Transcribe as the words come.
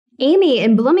Amy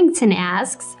in Bloomington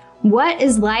asks, what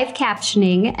is live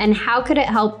captioning and how could it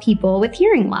help people with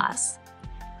hearing loss?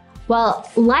 Well,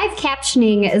 live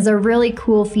captioning is a really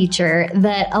cool feature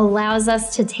that allows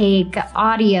us to take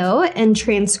audio and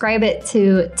transcribe it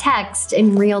to text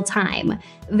in real time.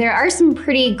 There are some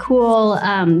pretty cool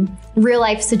real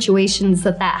life situations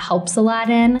that helps a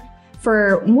lot in.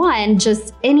 For one,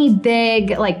 just any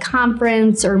big like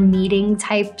conference or meeting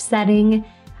type setting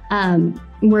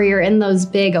where you're in those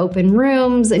big open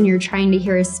rooms and you're trying to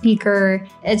hear a speaker.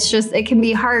 It can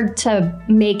be hard to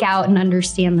make out and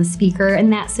understand the speaker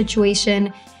in that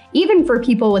situation, even for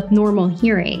people with normal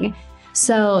hearing.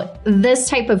 So this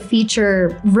type of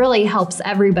feature really helps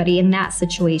everybody in that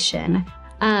situation.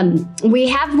 We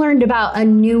have learned about a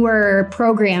newer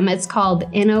program. It's called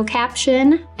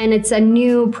InnoCaption, and it's a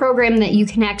new program that you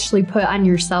can actually put on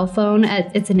your cell phone.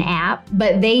 It's an app,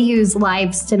 but they use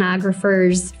live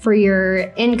stenographers for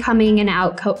your incoming and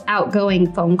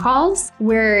outgoing phone calls,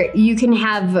 where you can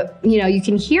have, you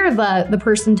can hear the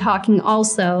person talking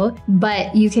also,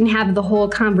 but you can have the whole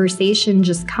conversation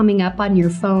just coming up on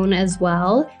your phone as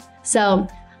well. So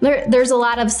there's a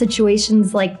lot of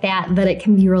situations like that it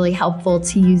can be really helpful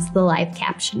to use the live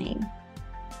captioning.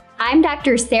 I'm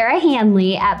Dr. Sara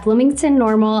Hanley at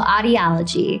Bloomington-Normal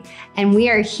Audiology, and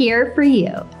we are here for you.